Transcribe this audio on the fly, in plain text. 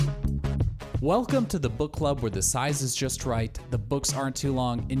Welcome to the book club where the size is just right, the books aren't too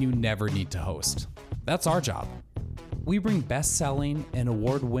long, and you never need to host. That's our job. We bring best-selling and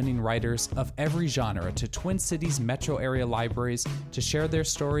award-winning writers of every genre to Twin Cities metro area libraries to share their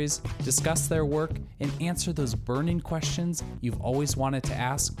stories, discuss their work, and answer those burning questions you've always wanted to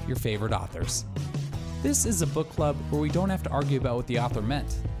ask your favorite authors. This is a book club where we don't have to argue about what the author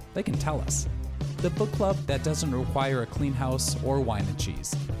meant. They can tell us. The book club that doesn't require a clean house or wine and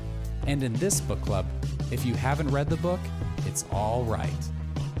cheese. And in this book club, if you haven't read the book, it's all right.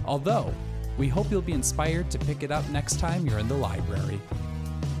 Although, we hope you'll be inspired to pick it up next time you're in the library.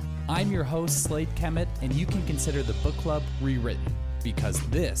 I'm your host, Slade Kemet, and you can consider the book club rewritten, because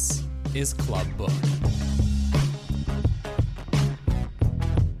this is Club Book.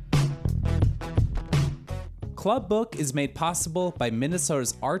 Club Book is made possible by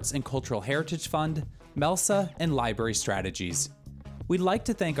Minnesota's Arts and Cultural Heritage Fund, MELSA, and Library Strategies. We'd like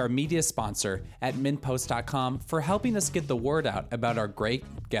to thank our media sponsor at MinPost.com for helping us get the word out about our great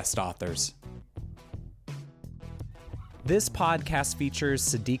guest authors. This podcast features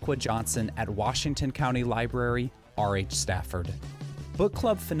Sadeqa Johnson at Washington County Library, R.H. Stafford. Book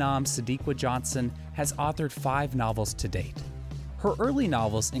club phenom Sadeqa Johnson has authored 5 novels to date. Her early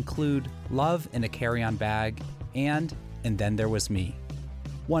novels include Love in a Carry-On Bag and Then There Was Me.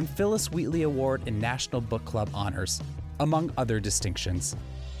 Won Phyllis Wheatley Award and National Book Club honors, among other distinctions.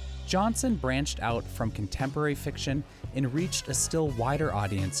 Johnson branched out from contemporary fiction and reached a still wider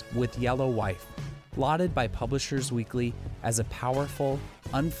audience with Yellow Wife, lauded by Publishers Weekly as a powerful,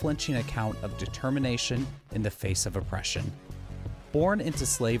 unflinching account of determination in the face of oppression. Born into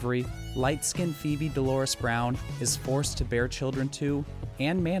slavery, light-skinned Phoebe Dolores Brown is forced to bear children to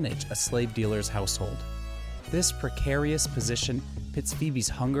and manage a slave dealer's household. This precarious position pits Phoebe's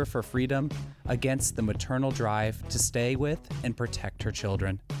hunger for freedom against the maternal drive to stay with and protect her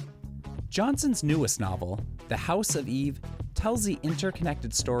children. Johnson's newest novel, The House of Eve, tells the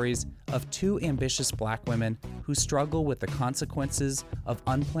interconnected stories of 2 ambitious Black women who struggle with the consequences of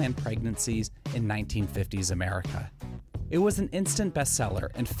unplanned pregnancies in 1950s America. It was an instant bestseller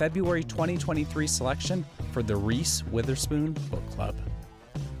and February 2023 selection for the Reese Witherspoon Book Club.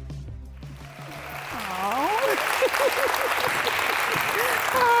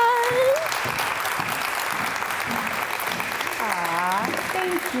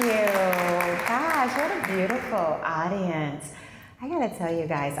 Thank you. Gosh, what a beautiful audience. I gotta tell you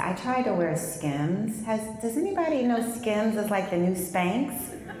guys, I tried to wear Skims. Does anybody know Skims is like the new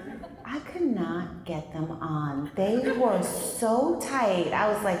Spanx? I could not get them on. They were so tight. I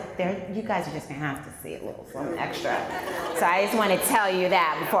was like, you guys are just gonna have to see a little something extra. So I just want to tell you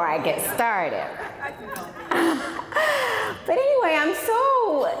that before I get started. But anyway, I'm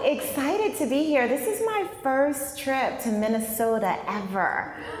so excited to be here. This is my first trip to Minnesota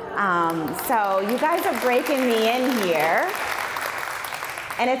ever. So you guys are breaking me in here.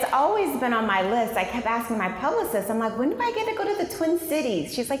 And it's always been on my list. I kept asking my publicist, I'm like, when do I get to go to the Twin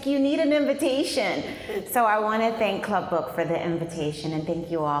Cities? She's like, you need an invitation. So I want to thank Club Book for the invitation, and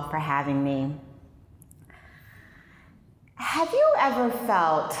thank you all for having me. Have you ever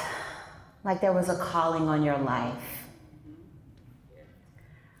felt like there was a calling on your life?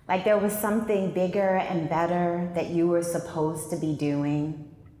 Like there was something bigger and better that you were supposed to be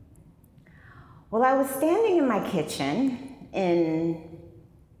doing? Well, I was standing in my kitchen in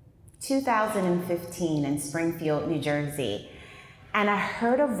 2015 in Springfield, New Jersey, and I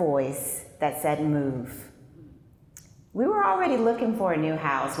heard a voice that said, move. We were already looking for a new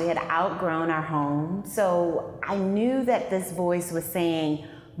house. We had outgrown our home, so I knew that this voice was saying,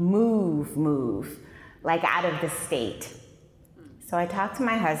 move, like out of the state. So I talked to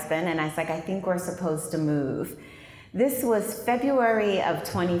my husband and I was like, I think we're supposed to move. This was February of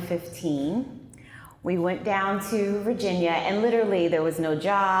 2015. We went down to Virginia, and literally there was no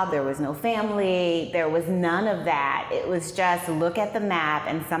job, there was no family, there was none of that. It was just look at the map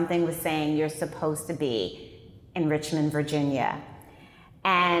and something was saying you're supposed to be in Richmond, Virginia.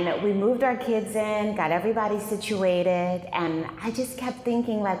 And we moved our kids in, got everybody situated, and I just kept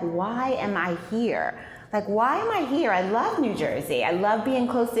thinking, like, why am I here? Like, why am I here? I love New Jersey. I love being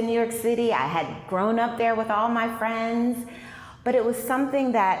close to New York City. I had grown up there with all my friends, but it was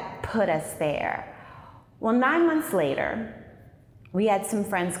something that put us there. Well, 9 months later, we had some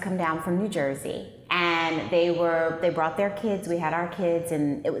friends come down from New Jersey, and they brought their kids. We had our kids,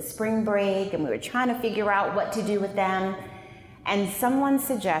 and it was spring break, and we were trying to figure out what to do with them. And someone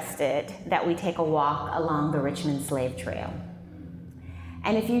suggested that we take a walk along the Richmond Slave Trail.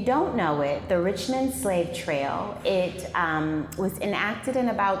 And if you don't know it, the Richmond Slave Trail, it was enacted in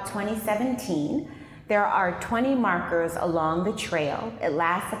about 2017. There are 20 markers along the trail. It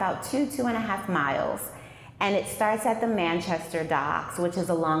lasts about 2.5 miles, and it starts at the Manchester docks, which is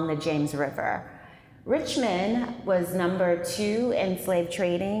along the James River. Richmond was number 2 in slave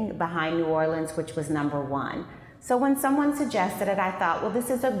trading, behind New Orleans, which was number 1. So when someone suggested it, I thought, well, this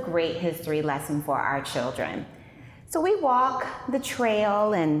is a great history lesson for our children. So we walk the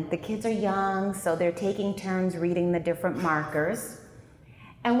trail, and the kids are young, so they're taking turns reading the different markers.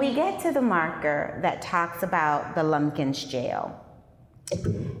 And we get to the marker that talks about the Lumpkins jail.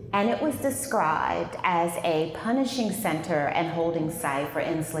 And it was described as a punishing center and holding site for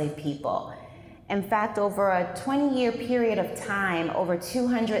enslaved people. In fact, over a 20-year period of time, over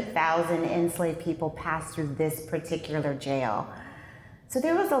 200,000 enslaved people passed through this particular jail. So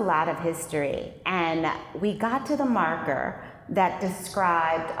there was a lot of history, and we got to the marker that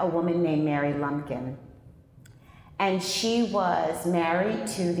described a woman named Mary Lumpkin. And she was married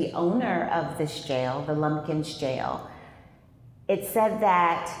to the owner of this jail, the Lumpkins jail. It said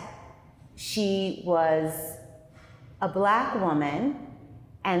that she was a Black woman,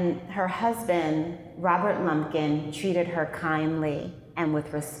 and her husband, Robert Lumpkin, treated her kindly and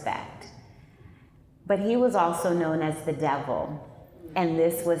with respect. But he was also known as the devil, and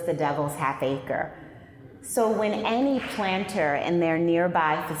this was the devil's half acre. So when any planter in their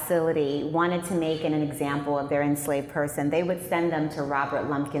nearby facility wanted to make an example of their enslaved person, they would send them to Robert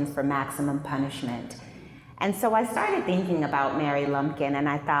Lumpkins for maximum punishment. And so I started thinking about Mary Lumpkin, and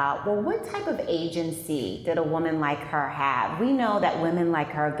I thought, well, what type of agency did a woman like her have? We know that women like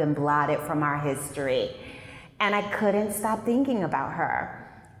her have been blotted from our history. And I couldn't stop thinking about her.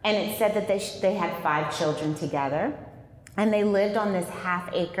 And it said that they had 5 children together, and they lived on this half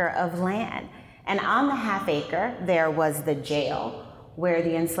acre of land. And on the half acre, there was the jail where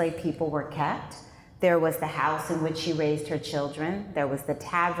the enslaved people were kept. There was the house in which she raised her children. There was the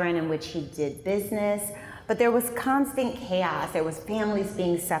tavern in which he did business. But there was constant chaos. There was families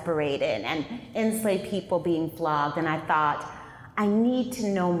being separated and enslaved people being flogged. And I thought, I need to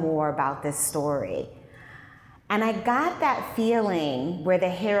know more about this story. And I got that feeling where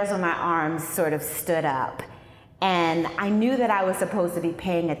the hairs on my arms sort of stood up. And I knew that I was supposed to be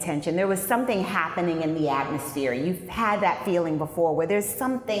paying attention. There was something happening in the atmosphere. You've had that feeling before where there's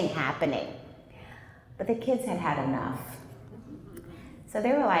something happening. But the kids had had enough. So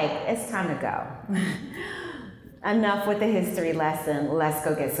they were like, it's time to go. Enough with the history lesson, let's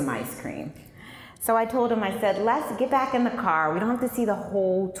go get some ice cream. So I told them, I said, let's get back in the car. We don't have to see the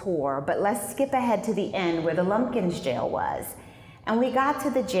whole tour, but let's skip ahead to the end where the Lumpkins jail was. And we got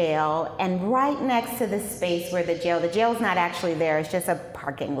to the jail, and right next to the space where the jail's not actually there, it's just a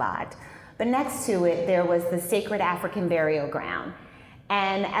parking lot. But next to it, there was the sacred African burial ground.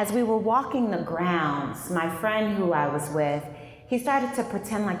 And as we were walking the grounds, my friend who I was with, he started to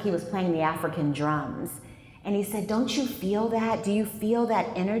pretend like he was playing the African drums. And he said, don't you feel that? Do you feel that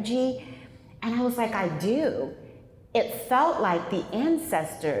energy? And I was like, I do. It felt like the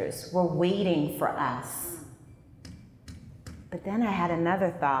ancestors were waiting for us. But then I had another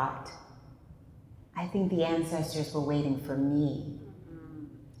thought. I think the ancestors were waiting for me.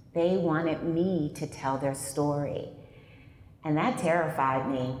 They wanted me to tell their story. And that terrified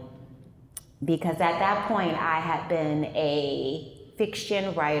me, because at that point I had been a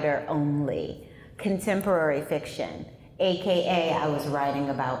fiction writer only, contemporary fiction, AKA I was writing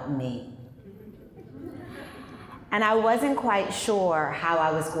about me. And I wasn't quite sure how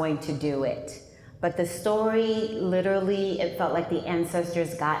I was going to do it. But the story, literally, it felt like the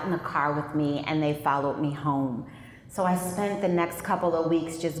ancestors got in the car with me and they followed me home. So I spent the next couple of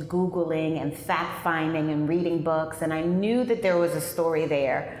weeks just Googling and fact-finding and reading books, and I knew that there was a story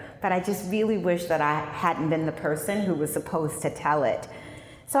there, but I just really wish that I hadn't been the person who was supposed to tell it.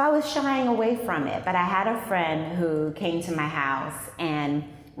 So I was shying away from it, but I had a friend who came to my house, and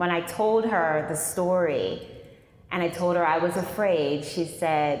when I told her the story, and I told her I was afraid, she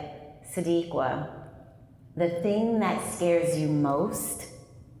said, Sadeqa, the thing that scares you most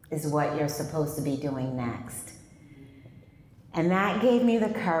is what you're supposed to be doing next. And that gave me the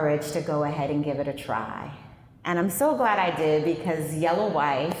courage to go ahead and give it a try. And I'm so glad I did, because Yellow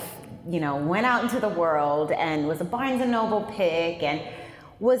Wife, went out into the world and was a Barnes & Noble pick and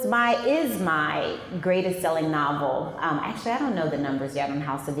is my greatest selling novel. Actually, I don't know the numbers yet on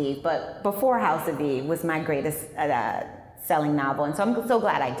House of Eve, but before House of Eve was my greatest selling novel. And so I'm so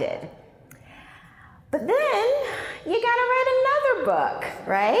glad I did. But then you gotta write another book,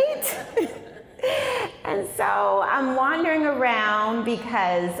 right? And so I'm wandering around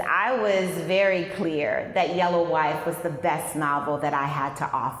because I was very clear that Yellow Wife was the best novel that I had to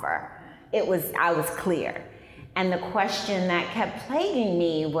offer. I was clear. And the question that kept plaguing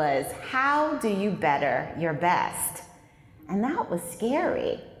me was, how do you better your best? And that was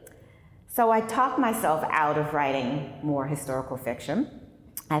scary. So I talked myself out of writing more historical fiction.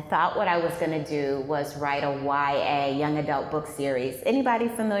 I thought what I was going to do was write a YA, young adult book series. Anybody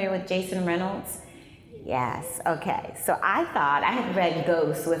familiar with Jason Reynolds? Yes, okay. So I thought, I had read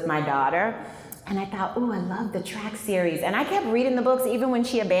Ghosts with my daughter, and I thought, oh, I love the track series. And I kept reading the books even when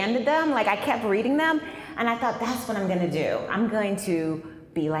she abandoned them. Like, I kept reading them, and I thought, that's what I'm going to do. I'm going to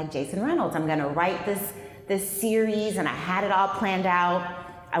be like Jason Reynolds. I'm going to write this series, and I had it all planned out.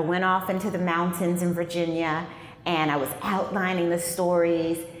 I went off into the mountains in Virginia, and I was outlining the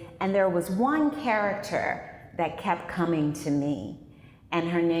stories, and there was one character that kept coming to me, and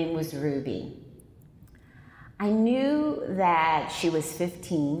her name was Ruby. I knew that she was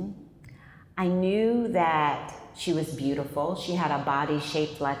 15. I knew that she was beautiful. She had a body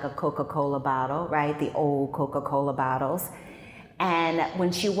shaped like a Coca-Cola bottle, right? The old Coca-Cola bottles. And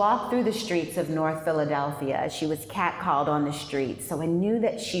when she walked through the streets of North Philadelphia, she was catcalled on the streets. So I knew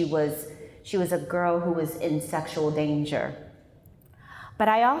that she was a girl who was in sexual danger. But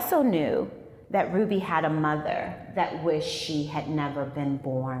I also knew that Ruby had a mother that wished she had never been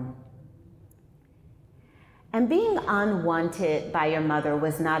born. And being unwanted by your mother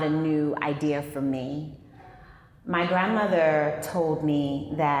was not a new idea for me. My grandmother told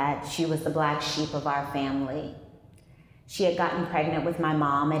me that she was the black sheep of our family. She had gotten pregnant with my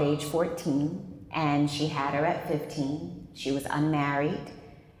mom at age 14, and she had her at 15. She was unmarried.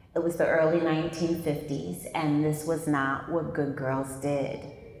 It was the early 1950s, and this was not what good girls did.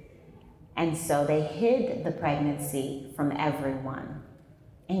 And so they hid the pregnancy from everyone,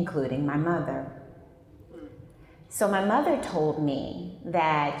 including my mother. So my mother told me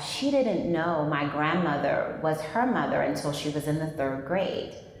that she didn't know my grandmother was her mother until she was in the 3rd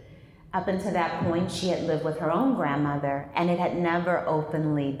grade. Up until that point, she had lived with her own grandmother, and it had never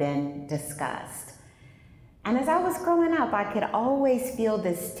openly been discussed. And as I was growing up, I could always feel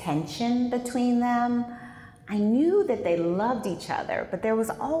this tension between them. I knew that they loved each other, but there was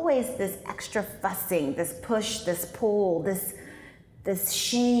always this extra fussing, this push, this pull, this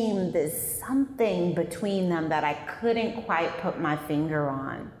shame, this something between them that I couldn't quite put my finger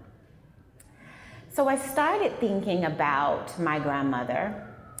on. So I started thinking about my grandmother,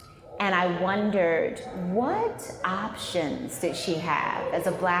 and I wondered, what options did she have as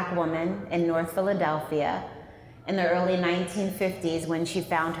a black woman in North Philadelphia in the early 1950s when she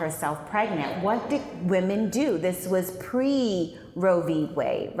found herself pregnant? What did women do? This was pre-Roe v.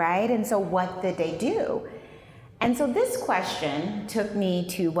 Wade, right? And so what did they do? And so this question took me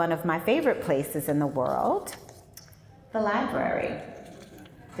to one of my favorite places in the world, the library.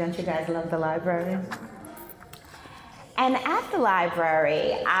 Don't you guys love the library? And at the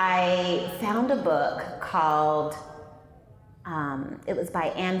library, I found a book called, it was by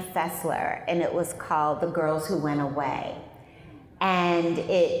Ann Fessler, and it was called The Girls Who Went Away. And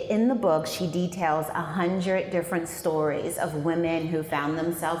in the book, she details 100 different stories of women who found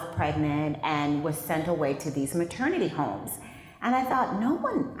themselves pregnant and were sent away to these maternity homes. And I thought,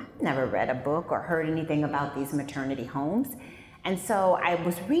 I've never read a book or heard anything about these maternity homes. And so I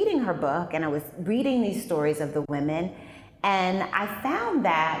was reading her book, and I was reading these stories of the women, and I found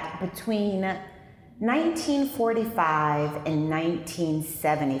that between 1945 and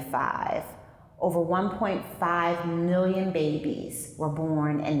 1975, over 1.5 million babies were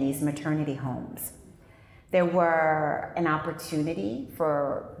born in these maternity homes. There were an opportunity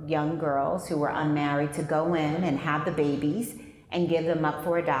for young girls who were unmarried to go in and have the babies and give them up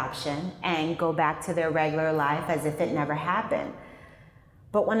for adoption and go back to their regular life as if it never happened.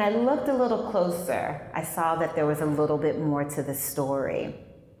 But when I looked a little closer, I saw that there was a little bit more to the story.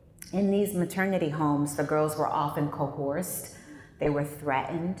 In these maternity homes, the girls were often coerced. They were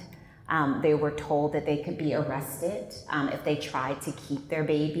threatened. They were told that they could be arrested if they tried to keep their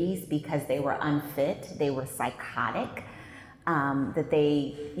babies because they were unfit, they were psychotic, that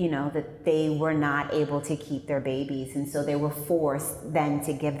they were not able to keep their babies, and so they were forced then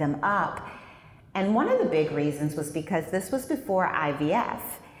to give them up. And one of the big reasons was because this was before IVF,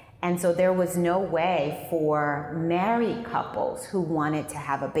 and so there was no way for married couples who wanted to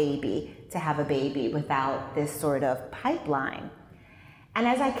have a baby without this sort of pipeline. And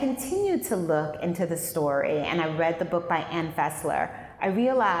as I continued to look into the story, and I read the book by Ann Fessler, I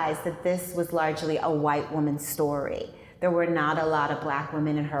realized that this was largely a white woman's story. There were not a lot of black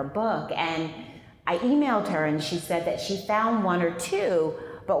women in her book. And I emailed her, and she said that she found one or two,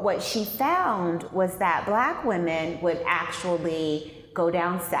 but what she found was that black women would actually go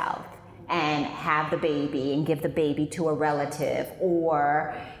down south and have the baby and give the baby to a relative,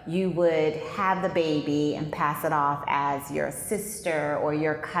 or you would have the baby and pass it off as your sister or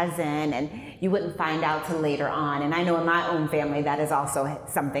your cousin, and you wouldn't find out till later on. And I know in my own family that is also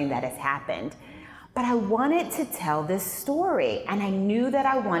something that has happened. But I wanted to tell this story, and I knew that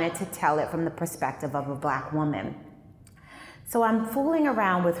I wanted to tell it from the perspective of a Black woman. So I'm fooling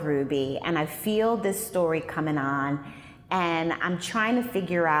around with Ruby, and I feel this story coming on, and I'm trying to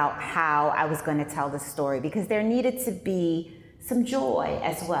figure out how I was going to tell the story, because there needed to be some joy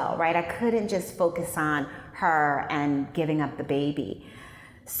as well, right? I couldn't just focus on her and giving up the baby.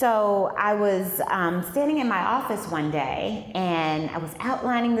 So I was standing in my office one day, and I was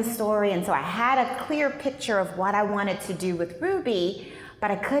outlining the story, and so I had a clear picture of what I wanted to do with Ruby,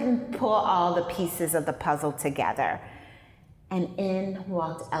 but I couldn't pull all the pieces of the puzzle together. And in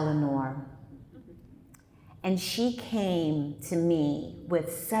walked Eleanor. And she came to me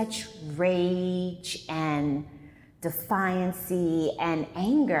with such rage and defiancy and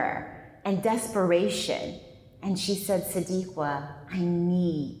anger and desperation. And she said, Sadeqa, I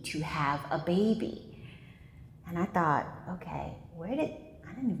need to have a baby. And I thought, okay, I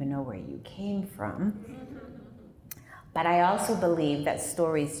didn't even know where you came from. But I also believe that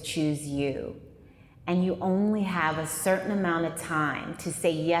stories choose you. And you only have a certain amount of time to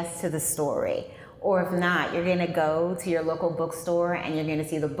say yes to the story. Or if not, you're gonna go to your local bookstore and you're gonna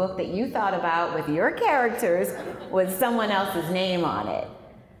see the book that you thought about with your characters with someone else's name on it.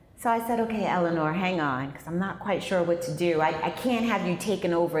 So I said, okay, Eleanor, hang on, because I'm not quite sure what to do. I can't have you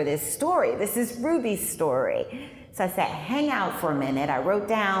taken over this story. This is Ruby's story. So I said, hang out for a minute. I wrote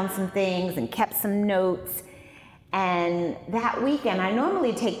down some things and kept some notes. And that weekend, I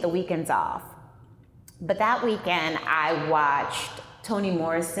normally take the weekends off. But that weekend, I watched Toni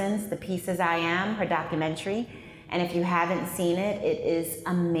Morrison's The Pieces I Am, her documentary. And if you haven't seen it, it is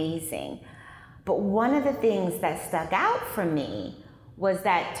amazing. But one of the things that stuck out for me was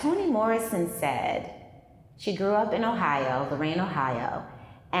that Toni Morrison said, she grew up in Ohio, Lorain, Ohio,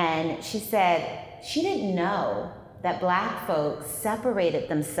 and she said she didn't know that Black folks separated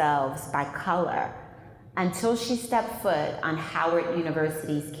themselves by color until she stepped foot on Howard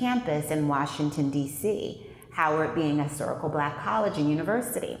University's campus in Washington, D.C., Howard being a historical Black college and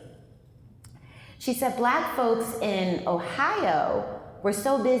university. She said Black folks in Ohio were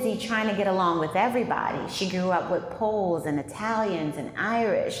so busy trying to get along with everybody. She grew up with Poles and Italians and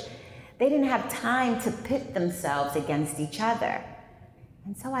Irish. They didn't have time to pit themselves against each other.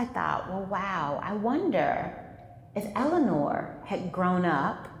 And so I thought, well, wow, I wonder if Eleanor had grown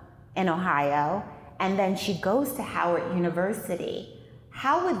up in Ohio and then she goes to Howard University,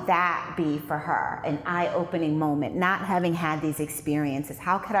 how would that be for her, an eye-opening moment, not having had these experiences?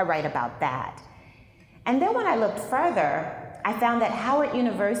 How could I write about that? And then when I looked further, I found that Howard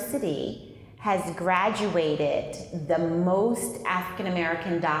University has graduated the most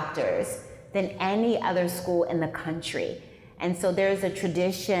African-American doctors than any other school in the country. And so there's a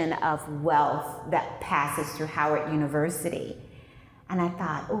tradition of wealth that passes through Howard University. And I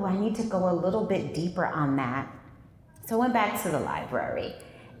thought, oh, I need to go a little bit deeper on that. So I went back to the library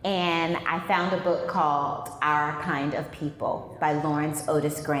and I found a book called Our Kind of People by Lawrence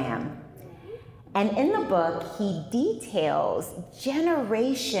Otis Graham. And in the book, he details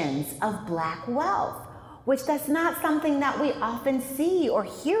generations of Black wealth, which that's not something that we often see or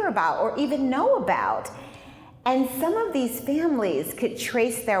hear about or even know about. And some of these families could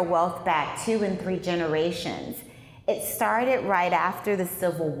trace their wealth back 2 and 3 generations. It started right after the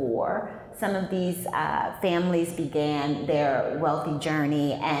Civil War. Some of these families began their wealthy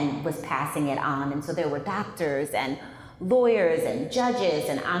journey and was passing it on. And so there were doctors and lawyers and judges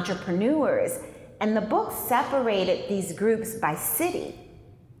and entrepreneurs. And the book separated these groups by city.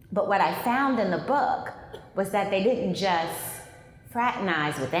 But what I found in the book was that they didn't just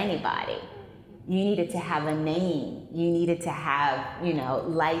fraternize with anybody. You needed to have a name. You needed to have,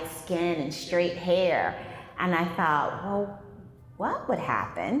 light skin and straight hair. And I thought, well, what would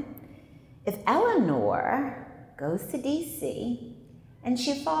happen if Eleanor goes to DC and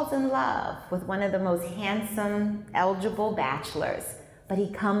she falls in love with one of the most handsome, eligible bachelors, but he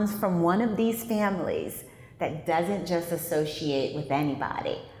comes from one of these families that doesn't just associate with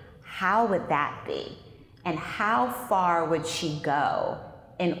anybody? How would that be? And how far would she go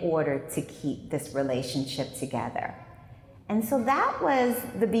in order to keep this relationship together? And so that was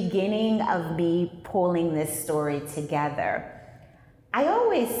the beginning of me pulling this story together. I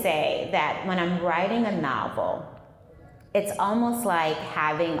always say that when I'm writing a novel, it's almost like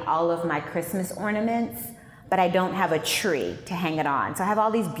having all of my Christmas ornaments, but I don't have a tree to hang it on. So I have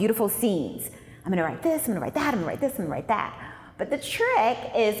all these beautiful scenes. I'm gonna write this, I'm gonna write that, I'm gonna write this, I'm gonna write that. But the trick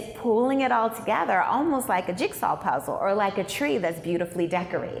is pulling it all together, almost like a jigsaw puzzle or like a tree that's beautifully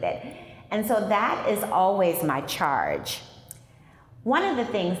decorated. And so that is always my charge. One of the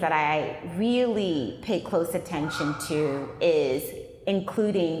things that I really pay close attention to is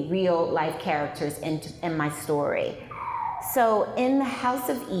including real life characters in my story. So in the House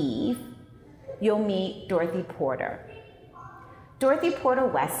of Eve, you'll meet Dorothy Porter. Dorothy Porter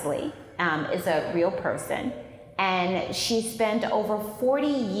Wesley is a real person, and she spent over 40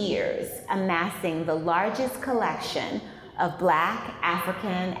 years amassing the largest collection of Black,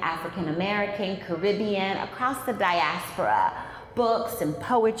 African American, Caribbean, across the diaspora, books and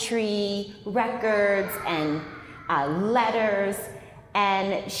poetry, records and letters,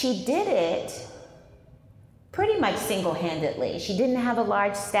 and she did it pretty much single-handedly. She didn't have a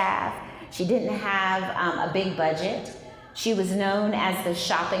large staff. She didn't have a big budget. She was known as the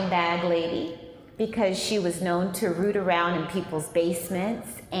shopping bag lady because she was known to root around in people's basements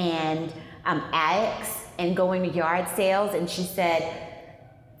and attics and going to yard sales. And she said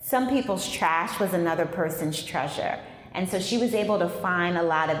some people's trash was another person's treasure. And so she was able to find a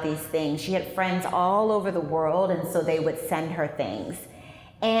lot of these things. She had friends all over the world, and so they would send her things.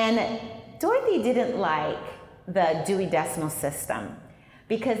 And Dorothy didn't like the Dewey Decimal System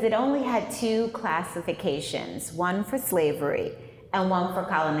because it only had two classifications, one for slavery and one for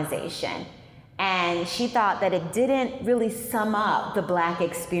colonization. And she thought that it didn't really sum up the Black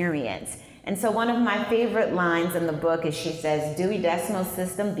experience. And so one of my favorite lines in the book is she says, "Dewey Decimal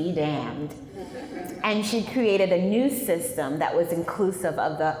System be damned." And she created a new system that was inclusive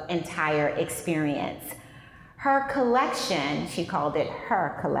of the entire experience. Her collection, she called it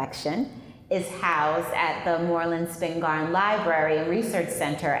her collection, is housed at the Moreland Spingarn Library and Research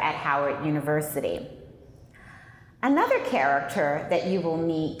Center at Howard University. Another character that you will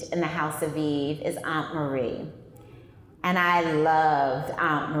meet in the House of Eve is Aunt Marie. And I loved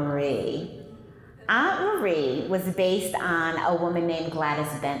Aunt Marie. Aunt Marie was based on a woman named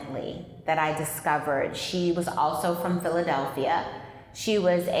Gladys Bentley that I discovered. She was also from Philadelphia. She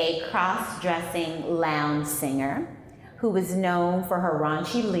was a cross-dressing lounge singer who was known for her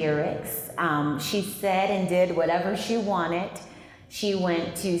raunchy lyrics. She said and did whatever she wanted. She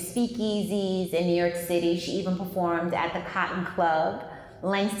went to speakeasies in New York City. She even performed at the Cotton Club.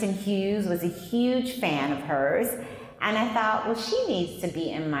 Langston Hughes was a huge fan of hers. And I thought, well, she needs to be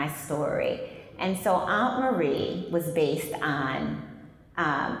in my story. And so Aunt Marie was based on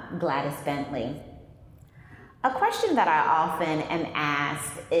Gladys Bentley. A question that I often am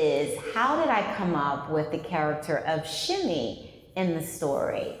asked is, how did I come up with the character of Shimmy in the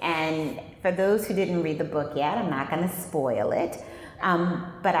story? And for those who didn't read the book yet, I'm not going to spoil it,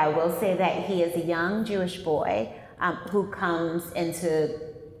 but I will say that he is a young Jewish boy who comes into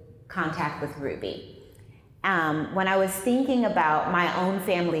contact with Ruby. When I was thinking about my own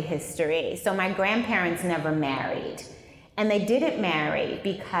family history, so my grandparents never married. And they didn't marry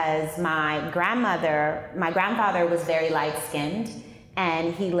because my grandfather was very light-skinned,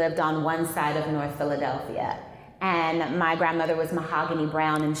 and he lived on one side of North Philadelphia. And my grandmother was mahogany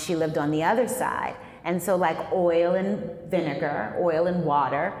brown, and she lived on the other side. And so like oil and vinegar, oil and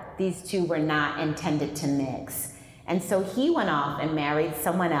water, these two were not intended to mix. And so he went off and married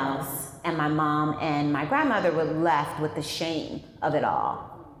someone else, and my mom and my grandmother were left with the shame of it all.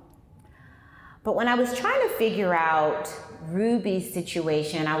 But when I was trying to figure out Ruby's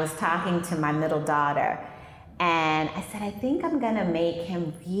situation, I was talking to my middle daughter, and I said, I think I'm gonna make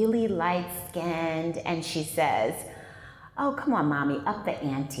him really light-skinned. And she says, oh, come on, Mommy, up the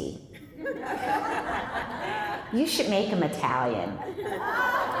ante. You should make him Italian.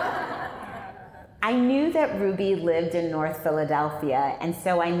 I knew that Ruby lived in North Philadelphia, and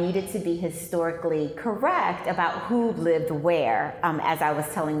so I needed to be historically correct about who lived where as I was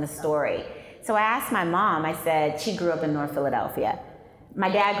telling the story. So I asked my mom, I said, she grew up in North Philadelphia. My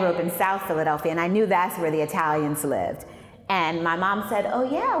dad grew up in South Philadelphia, and I knew that's where the Italians lived. And my mom said, oh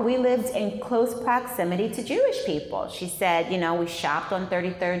yeah, we lived in close proximity to Jewish people. She said, you know, we shopped on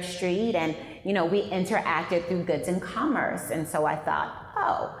 33rd Street, and, you know, we interacted through goods and commerce. And so I thought,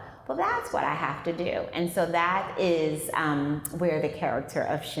 oh, well, that's what I have to do. And so that is where the character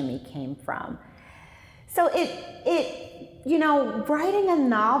of Shimmy came from. So you know, writing a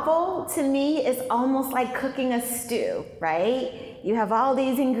novel to me is almost like cooking a stew, right? You have all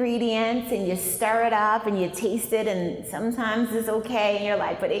these ingredients and you stir it up and you taste it, and sometimes it's okay and you're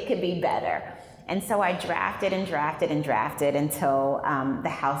like, but it could be better. And so I drafted and drafted and drafted until The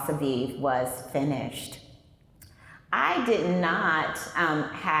House of Eve was finished. I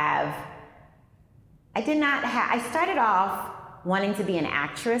started off wanting to be an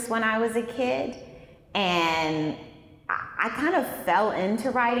actress when I was a kid, and I kind of fell into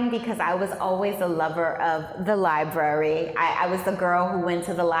writing because I was always a lover of the library. I was the girl who went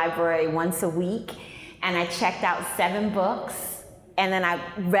to the library once a week, and I checked out 7 books, and then I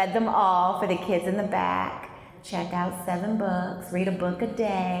read them all for the kids in the back. Check out 7 books, read a book a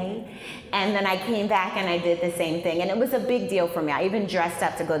day, and then I came back and I did the same thing, and it was a big deal for me. I even dressed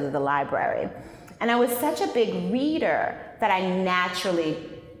up to go to the library. And I was such a big reader that I naturally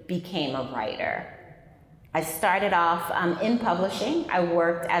became a writer. I started off in publishing. I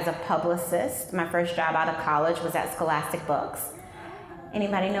worked as a publicist. My first job out of college was at Scholastic Books.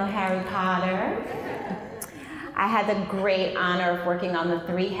 Anybody know Harry Potter? I had the great honor of working on the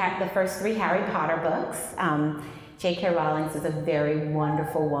first 3 Harry Potter books. J.K. Rowling is a very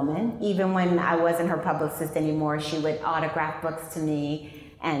wonderful woman. Even when I wasn't her publicist anymore, she would autograph books to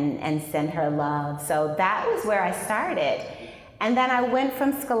me and send her love. So that was where I started. And then I went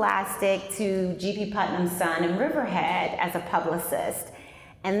from Scholastic to G.P. Putnam's Son in Riverhead as a publicist.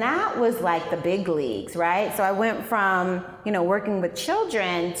 And that was like the big leagues, right? So I went from, working with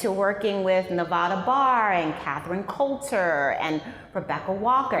children to working with Nevada Barr and Catherine Coulter and Rebecca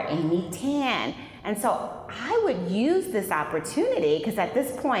Walker, Amy Tan. And so I would use this opportunity, because at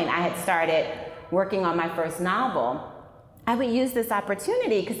this point I had started working on my first novel. I would use this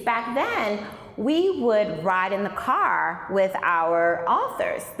opportunity because back then we would ride in the car with our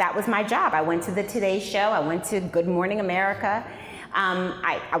authors. That was my job. I went to the Today Show. I went to Good Morning America.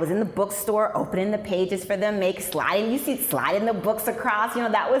 I was in the bookstore opening the pages for them, sliding the books across,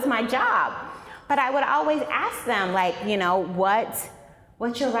 that was my job. But I would always ask them,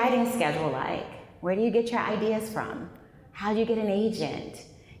 what's your writing schedule like? Where do you get your ideas from? How do you get an agent?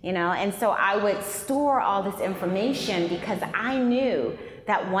 And so I would store all this information because I knew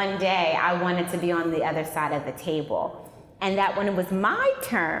that one day I wanted to be on the other side of the table. And that when it was my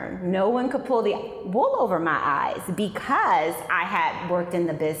turn, no one could pull the wool over my eyes because I had worked in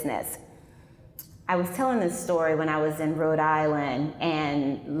the business. I was telling this story when I was in Rhode Island,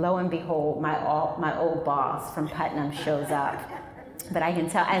 and lo and behold, my old boss from Putnam shows up. But I can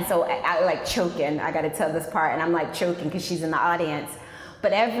tell, and so I like choking. I got to tell this part, and I'm like choking because she's in the audience.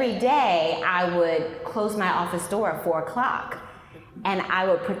 But every day I would close my office door at 4 o'clock, and I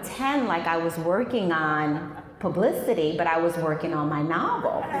would pretend like I was working on publicity, but I was working on my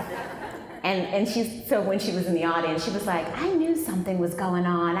novel. And so when she was in the audience, she was like, I knew something was going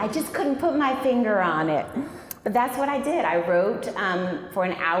on. I just couldn't put my finger on it. But that's what I did. I wrote for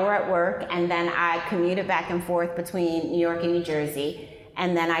an hour at work, and then I commuted back and forth between New York and New Jersey.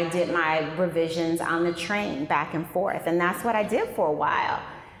 And then I did my revisions on the train back and forth. And that's what I did for a while.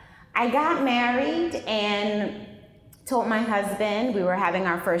 I got married and told my husband, we were having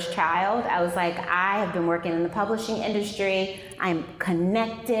our first child. I was like, I have been working in the publishing industry. I'm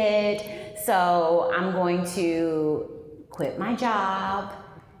connected. So I'm going to quit my job,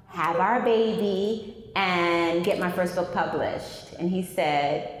 have our baby, and get my first book published. And he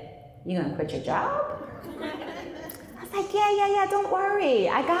said, you gonna quit your job? I was like, yeah, don't worry.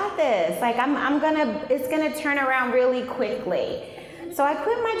 I got this. It's gonna turn around really quickly. So I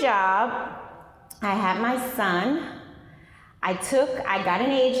quit my job. I had my son. I got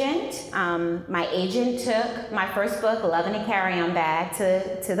an agent. My agent took my first book, Love in a Carry-On Bag,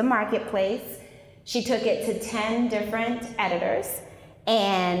 to the marketplace. She took it to 10 different editors,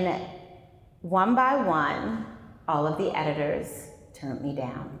 and one by one, all of the editors turned me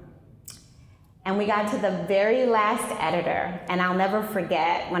down. And we got to the very last editor, and I'll never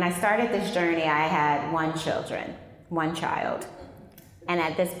forget, when I started this journey, I had 1 child. And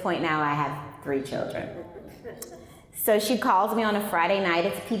at this point now, I have 3 children. So she calls me on a Friday night,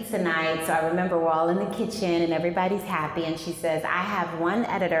 it's pizza night, so I remember we're all in the kitchen and everybody's happy, and she says, I have one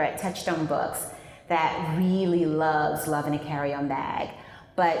editor at Touchstone Books that really loves Love in a Carry-On Bag,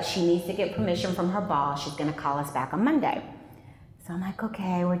 but she needs to get permission from her boss. She's gonna call us back on Monday. So I'm like,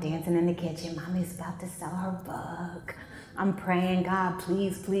 okay, we're dancing in the kitchen. Mommy's about to sell her book. I'm praying, God,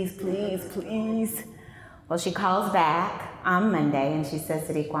 please, please, please, please. Well, she calls back on Monday and she says,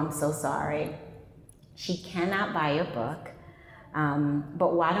 Sadeqa, I'm so sorry. She cannot buy your book,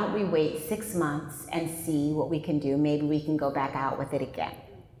 but why don't we wait 6 months and see what we can do? Maybe we can go back out with it again.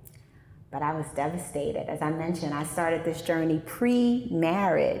 But I was devastated. As I mentioned, I started this journey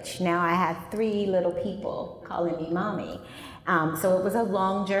pre-marriage. Now I have 3 little people calling me mommy. So it was a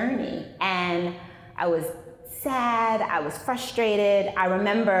long journey, and I was sad, I was frustrated. I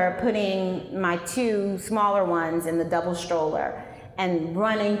remember putting my 2 smaller ones in the double stroller and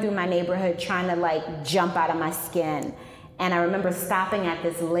running through my neighborhood trying to jump out of my skin. And I remember stopping at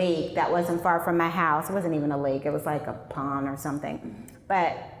this lake that wasn't far from my house. It wasn't even a lake, it was like a pond or something.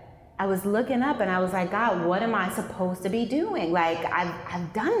 But I was looking up and I was like, God, what am I supposed to be doing? Like,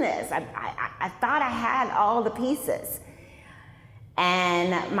 I've done this. I thought I had all the pieces.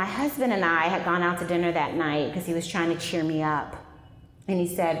 And my husband and I had gone out to dinner that night because he was trying to cheer me up. And he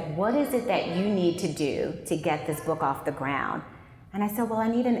said, what is it that you need to do to get this book off the ground? And I said, well, I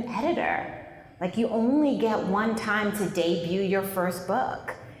need an editor. Like, you only get one time to debut your first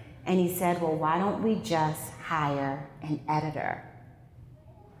book. And he said, well, why don't we just hire an editor?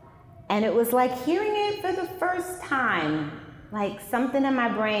 And it was like hearing it for the first time, like something in my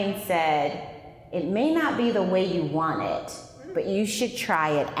brain said, it may not be the way you want it, but you should try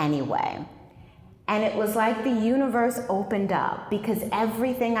it anyway. And it was like the universe opened up because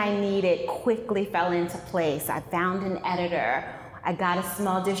everything I needed quickly fell into place. I found an editor. I got a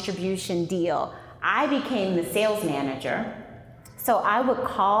small distribution deal. I became the sales manager. So I would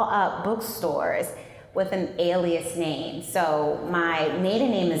call up bookstores with an alias name. So my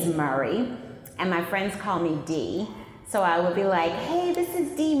maiden name is Murray, and my friends call me Dee. So I would be like, hey, this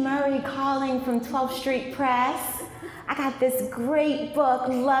is Dee Murray calling from 12th Street Press. I got this great book,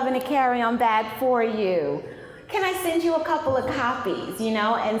 Loving a Carry-On Bag for you. Can I send you a couple of copies, you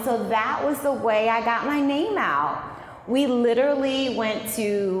know? And so that was the way I got my name out. We literally went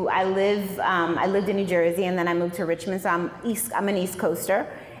to, I lived in New Jersey, and then I moved to Richmond, so I'm an East Coaster.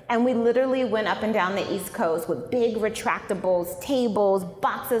 And we literally went up and down the East Coast with big retractables, tables,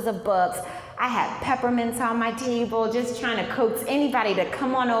 boxes of books. I had peppermints on my table, just trying to coax anybody to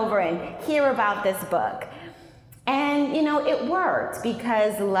come on over and hear about this book. And, you know, it worked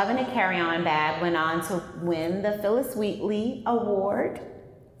because Loving a Carry-On Bag went on to win the Phyllis Wheatley Award.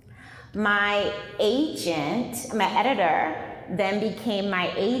 My agent, my editor, then became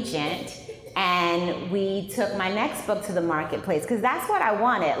my agent, and we took my next book to the marketplace because that's what I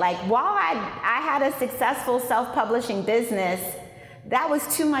wanted. Like, while I had a successful self-publishing business, that was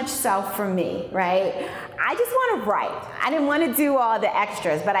too much self for me, right? I just want to write. I didn't want to do all the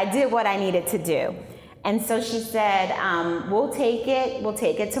extras, but I did what I needed to do. And so she said, we'll take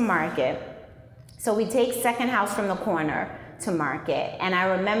it to market. So we take Second House from the Corner to market. And I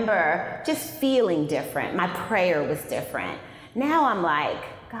remember just feeling different. My prayer was different. Now I'm like,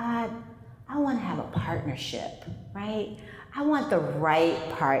 God, I want to have a partnership, right? I want the right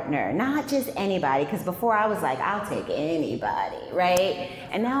partner, not just anybody, because before I was like, I'll take anybody, right?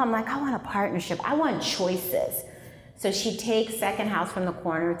 And now I'm like, I want a partnership. I want choices. So she takes Second House from the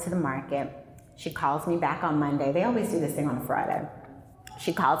Corner to the market. She calls me back on Monday. They always do this thing on a Friday.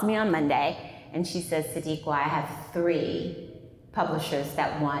 She calls me on Monday and she says, Sadeqa, I have 3 publishers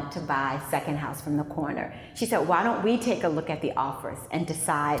that want to buy Second House from the Corner. She said, why don't we take a look at the offers and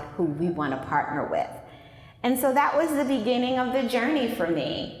decide who we want to partner with? And so that was the beginning of the journey for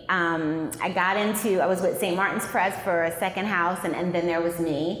me. I was with St. Martin's Press for a Second House, and then there was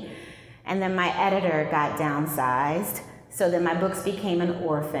me. And then my editor got downsized. So then my books became an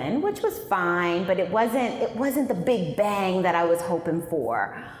orphan, which was fine, but it wasn't the big bang that I was hoping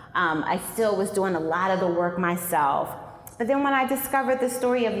for. I still was doing a lot of the work myself. But then when I discovered the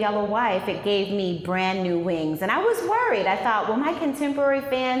story of Yellow Wife, it gave me brand new wings. And I was worried. I thought, will my contemporary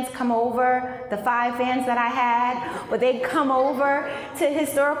fans come over, the 5 fans that I had, would they come over to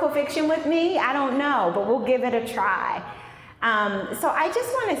historical fiction with me? I don't know, but we'll give it a try. So I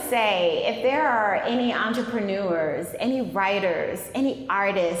just want to say, if there are any entrepreneurs, any writers, any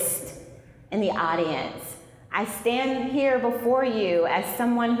artists in the audience, I stand here before you as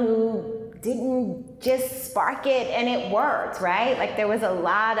someone who didn't just spark it and it worked, right? Like, there was a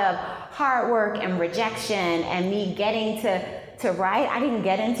lot of hard work and rejection and me getting to write. I didn't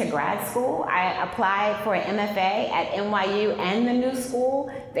get into grad school. I applied for an MFA at NYU and the New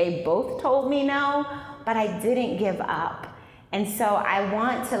School. They both told me no, but I didn't give up. And so I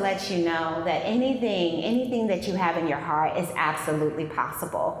want to let you know that anything that you have in your heart is absolutely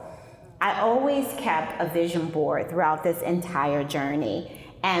possible. I always kept a vision board throughout this entire journey.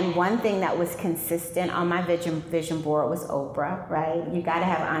 And one thing that was consistent on my vision board was Oprah, right? You gotta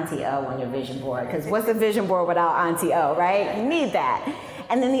have Auntie O on your vision board, because what's a vision board without Auntie O, right? You need that.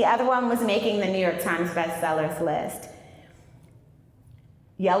 And then the other one was making the New York Times bestsellers list.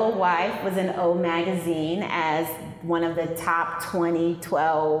 Yellow Wife was in O magazine as one of the top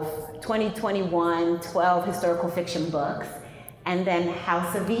 2021 12 historical fiction books. And then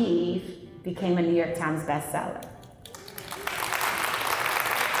House of Eve became a New York Times bestseller.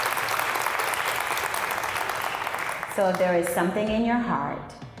 So if there is something in your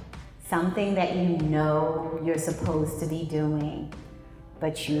heart, something that you know you're supposed to be doing,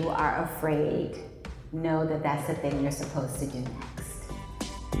 but you are afraid, know that that's the thing you're supposed to do next.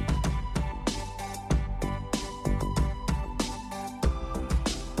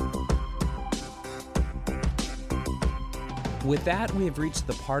 With that, we have reached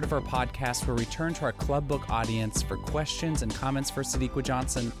the part of our podcast where we turn to our club book audience for questions and comments for Sadeqa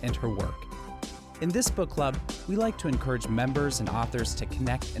Johnson and her work. In this book club, we like to encourage members and authors to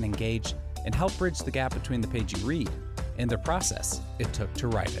connect and engage and help bridge the gap between the page you read and the process it took to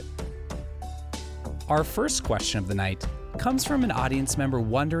write it. Our first question of the night comes from an audience member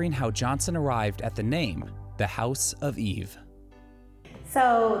wondering how Johnson arrived at the name, The House of Eve.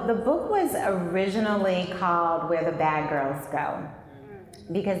 So the book was originally called Where the Bad Girls Go,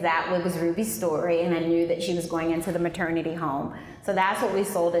 because that was Ruby's story, and I knew that she was going into the maternity home. So that's what we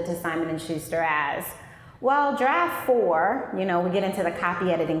sold it to Simon & Schuster as. Well, draft 4, we get into the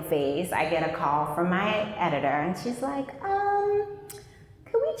copy editing phase. I get a call from my editor, and she's like,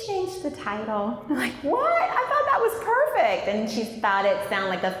 could we change the title? I'm like, what? I thought that was perfect. And she thought it sounded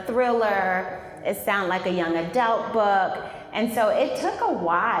like a thriller. It sounded like a young adult book. And so it took a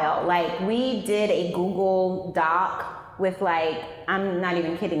while. We did a Google Doc with I'm not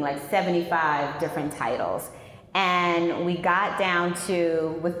even kidding, 75 different titles. And we got down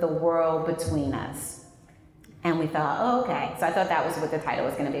to With the World Between Us. And we thought, oh, okay. So I thought that was what the title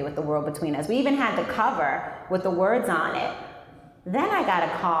was gonna be, With the World Between Us. We even had the cover with the words on it. Then I got a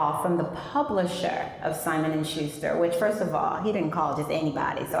call from the publisher of Simon & Schuster, which first of all, he didn't call just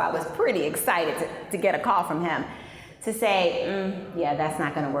anybody. So I was pretty excited to get a call from him to say, yeah, that's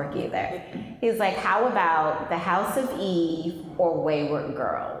not gonna work either. He was like, how about The House of Eve or Wayward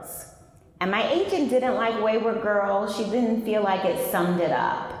Girls? And my agent didn't like Wayward Girls. She didn't feel like it summed it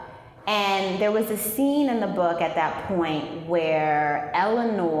up. And there was a scene in the book at that point where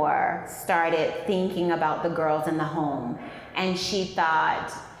Eleanor started thinking about the girls in the home. And she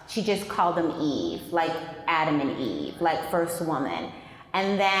thought, she just called them Eve, like Adam and Eve, like first woman.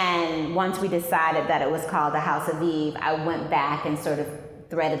 And then once we decided that it was called The House of Eve, I went back and sort of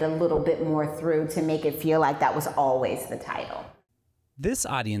threaded a little bit more through to make it feel like that was always the title. This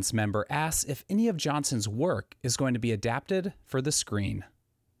audience member asks if any of Johnson's work is going to be adapted for the screen.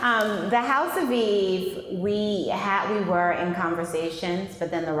 The House of Eve, we were in conversations, but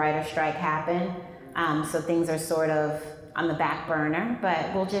then the writer's strike happened. So things are sort of on the back burner,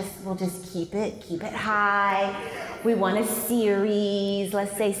 but we'll just keep it high. We want a series,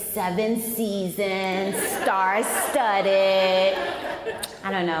 let's say 7 seasons, star-studded. I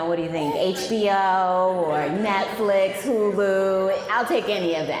don't know, what do you think? HBO or Netflix, Hulu? I'll take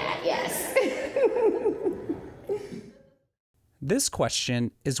any of that, yes. This question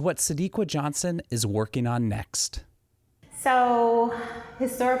is what Sadeqa Johnson is working on next. So,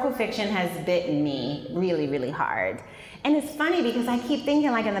 historical fiction has bitten me really, really hard. And it's funny because I keep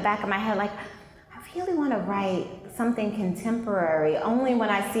thinking in the back of my head, I really want to write something contemporary, only when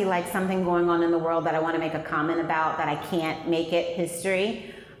I see something going on in the world that I want to make a comment about that I can't make it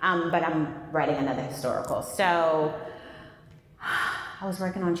history. But I'm writing another historical. So, I was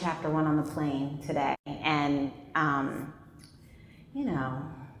working on chapter 1 on the plane today, and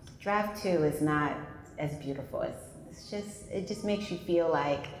draft 2 is not as beautiful as it just makes you feel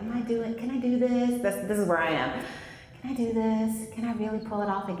like, can I do this? This is where I am. Can I do this? Can I really pull it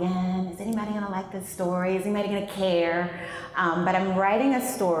off again? Is anybody gonna like this story? Is anybody gonna care? But I'm writing a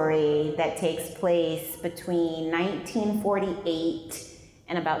story that takes place between 1948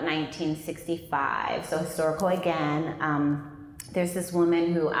 and about 1965. So historical again. There's this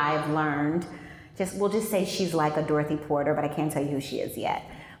woman who I've learned, we'll just say she's like a Dorothy Porter, but I can't tell you who she is yet.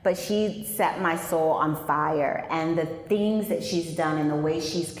 But she set my soul on fire, and the things that she's done and the way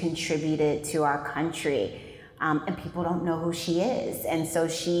she's contributed to our country, and people don't know who she is. And so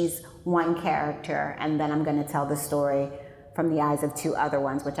she's one character, and then I'm gonna tell the story from the eyes of 2 other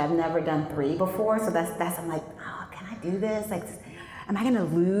ones, which I've never done 3 before. So that's I'm like, oh, can I do this? Am I gonna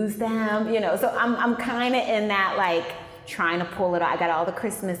lose them? So I'm kind of in that trying to pull it off. I got all the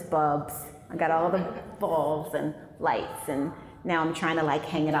Christmas bulbs, I got all the bulbs and lights, and now I'm trying to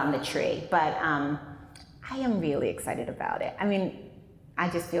hang it on the tree. But I am really excited about it. I mean, I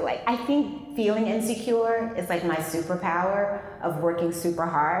just feel I think feeling insecure is my superpower of working super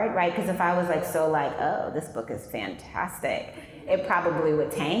hard, right? Because if I was oh, this book is fantastic, it probably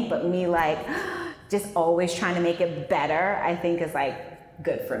would tank. But me just always trying to make it better, I think is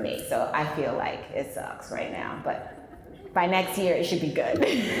good for me. So I feel it sucks right now, but by next year it should be good.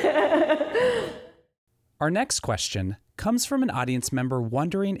 Our next question comes from an audience member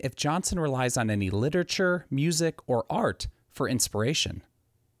wondering if Johnson relies on any literature, music, or art for inspiration.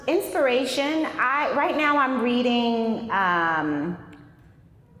 Inspiration, right now I'm reading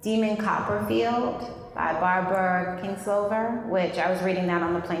Demon Copperfield by Barbara Kingsolver, which I was reading that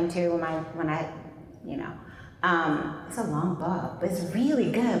on the plane too when I It's a long book, but it's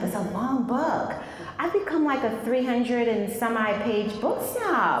really good, but it's a long book. I've become like a 300 and some odd page book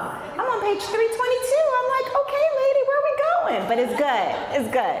snob. I'm on page 322. I'm like, okay, lady, where are we going? But it's good, it's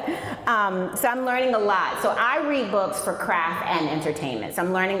good. So I'm learning a lot. So I read books for craft and entertainment. So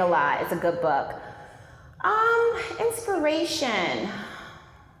I'm learning a lot. It's a good book. Inspiration.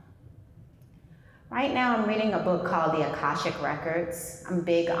 Right now I'm reading a book called The Akashic Records. I'm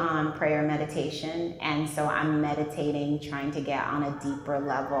big on prayer meditation, and so I'm meditating, trying to get on a deeper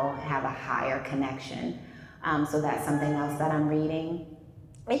level, have a higher connection. So that's something else that I'm reading.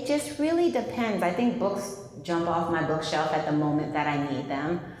 It just really depends. I think books jump off my bookshelf at the moment that I need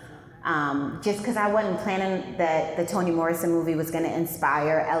them. Just because I wasn't planning that the Toni Morrison movie was going to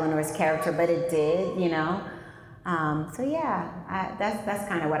inspire Eleanor's character, but it did, you know. So yeah, that's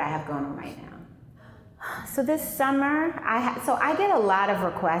kind of what I have going on right now. So this summer, I get a lot of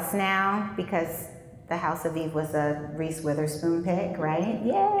requests now because The House of Eve was a Reese Witherspoon pick, right?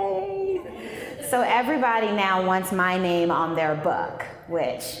 Yay! So everybody now wants my name on their book,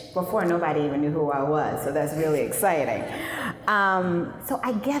 which before nobody even knew who I was, so that's really exciting. So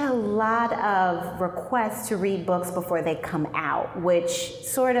I get a lot of requests to read books before they come out, which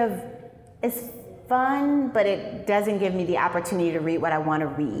sort of is fun, but it doesn't give me the opportunity to read what I want to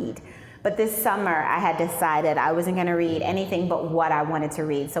read. But this summer, I had decided I wasn't going to read anything but what I wanted to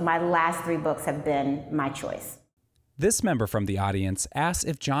read. So my last 3 books have been my choice. This member from the audience asks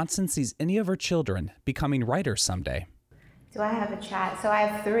if Johnson sees any of her children becoming writers someday. Do I have a chat? So I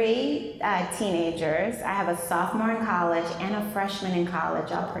have 3 teenagers. I have a sophomore in college and a freshman in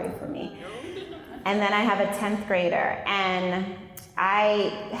college. Y'all pray for me. And then I have a 10th grader. And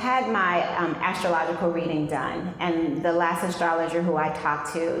I had my astrological reading done, and the last astrologer who I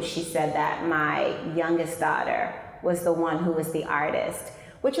talked to, she said that my youngest daughter was the one who was the artist,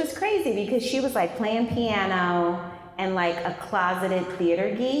 which was crazy because she was like playing piano and like a closeted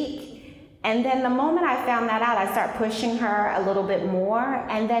theater geek. And then the moment I found that out, I start pushing her a little bit more,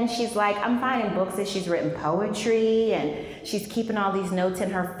 and then she's like, I'm finding books that she's written poetry, and she's keeping all these notes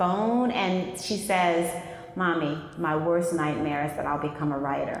in her phone, and she says, Mommy, my worst nightmare is that I'll become a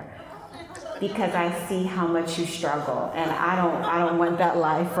writer because I see how much you struggle, and I don't want that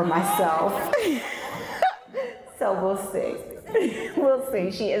life for myself. So we'll see. We'll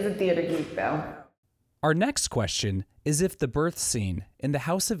see. She is a theater geek, though. Our next question is if the birth scene in The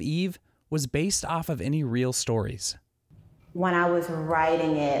House of Eve was based off of any real stories. When I was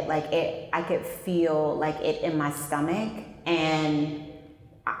writing it, I could feel like it in my stomach, and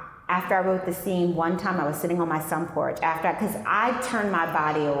after I wrote the scene, one time I was sitting on my sun porch because I turned my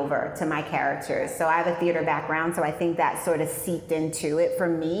body over to my characters. So I have a theater background, so I think that sort of seeped into it for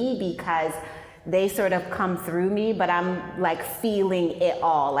me because they sort of come through me, but I'm like feeling it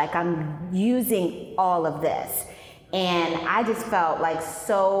all, like I'm using all of this. And I just felt like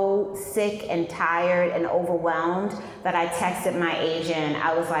so sick and tired and overwhelmed that I texted my agent.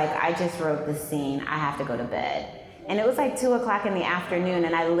 I was like, I just wrote the scene, I have to go to bed. And it was like 2 o'clock in the afternoon,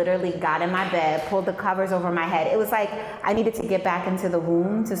 and I literally got in my bed, pulled the covers over my head. It was like I needed to get back into the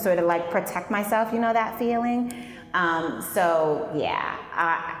womb to sort of like protect myself, you know that feeling? So yeah,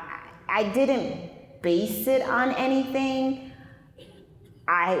 I didn't base it on anything.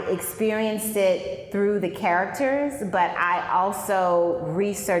 I experienced it through the characters, but I also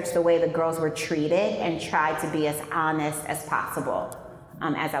researched the way the girls were treated and tried to be as honest as possible.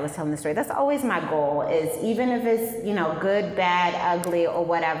 As I was telling the story. That's always my goal, is even if it's, good, bad, ugly, or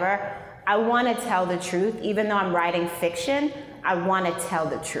whatever, I want to tell the truth. Even though I'm writing fiction, I want to tell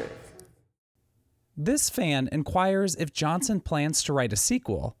the truth. This fan inquires if Johnson plans to write a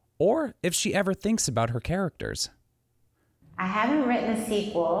sequel, or if she ever thinks about her characters. I haven't written a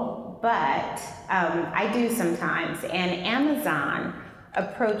sequel, but I do sometimes. And Amazon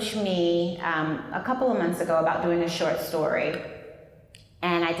approached me a couple of months ago about doing a short story.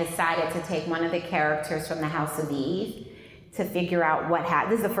 And I decided to take one of the characters from The House of Eve to figure out what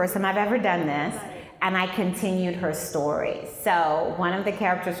happened. This is the first time I've ever done this. And I continued her story. So one of the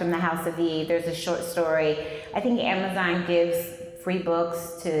characters from The House of Eve, there's a short story. I think Amazon gives free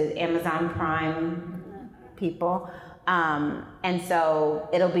books to Amazon Prime people. And so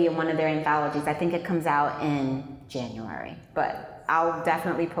it'll be in one of their anthologies. I think it comes out in January, but I'll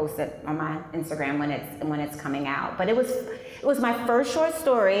definitely post it on my Instagram when it's coming out. But it was my first short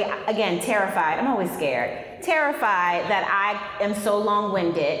story. Again, terrified. I'm always scared. Terrified that I am so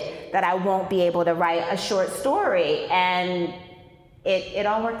long-winded that I won't be able to write a short story. And it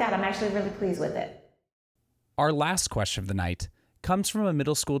all worked out. I'm actually really pleased with it. Our last question of the night comes from a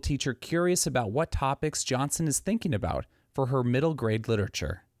middle school teacher curious about what topics Johnson is thinking about for her middle grade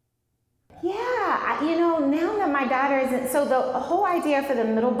literature. Yeah, now my daughter isn't. So the whole idea for the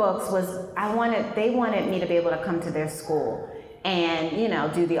middle books was they wanted me to be able to come to their school and, you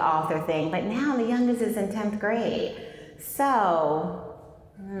know, do the author thing. But now the youngest is in 10th grade. So,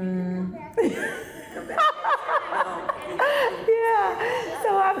 yeah,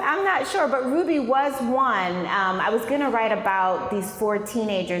 so I'm not sure, but Ruby was one. I was going to write about these 4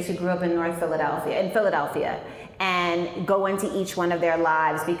 teenagers who grew up in Philadelphia, and go into each one of their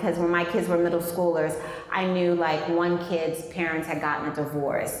lives, because when my kids were middle schoolers, I knew like one kid's parents had gotten a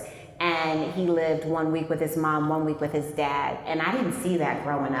divorce, and he lived 1 week with his mom, 1 week with his dad, and I didn't see that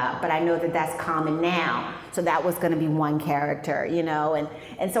growing up, but I know that that's common now. So that was going to be one character, you know,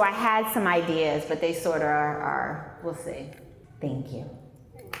 and so I had some ideas, but they sort of are we'll see. Thank you.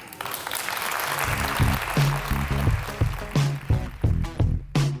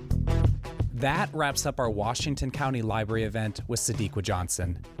 That wraps up our Washington County Library event with Sadeqa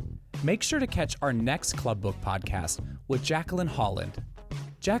Johnson. Make sure to catch our next Club Book podcast with Jacqueline Holland.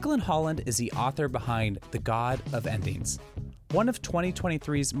 Jacqueline Holland is the author behind The God of Endings, one of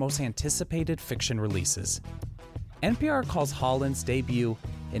 2023's most anticipated fiction releases. NPR calls Holland's debut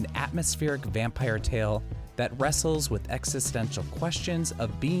an atmospheric vampire tale that wrestles with existential questions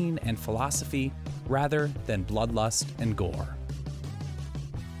of being and philosophy rather than bloodlust and gore.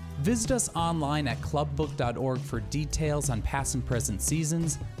 Visit us online at clubbook.org for details on past and present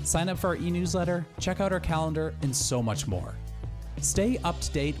seasons, sign up for our e-newsletter, check out our calendar, and so much more. Stay up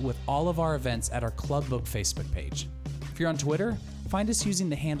to date with all of our events at our Club Book Facebook page. If you're on Twitter, find us using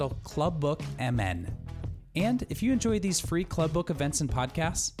the handle ClubBookMN. And if you enjoy these free Club Book events and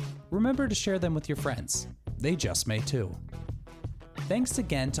podcasts, remember to share them with your friends. They just may too. Thanks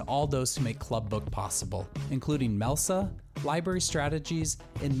again to all those who make Club Book possible, including MELSA, Library Strategies,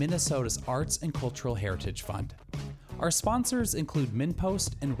 and Minnesota's Arts and Cultural Heritage Fund. Our sponsors include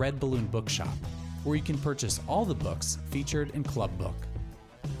MinPost and Red Balloon Bookshop, where you can purchase all the books featured in Club Book.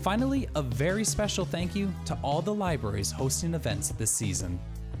 Finally, a very special thank you to all the libraries hosting events this season.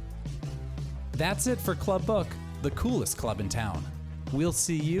 That's it for Club Book, the coolest club in town. We'll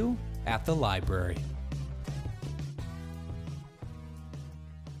see you at the library.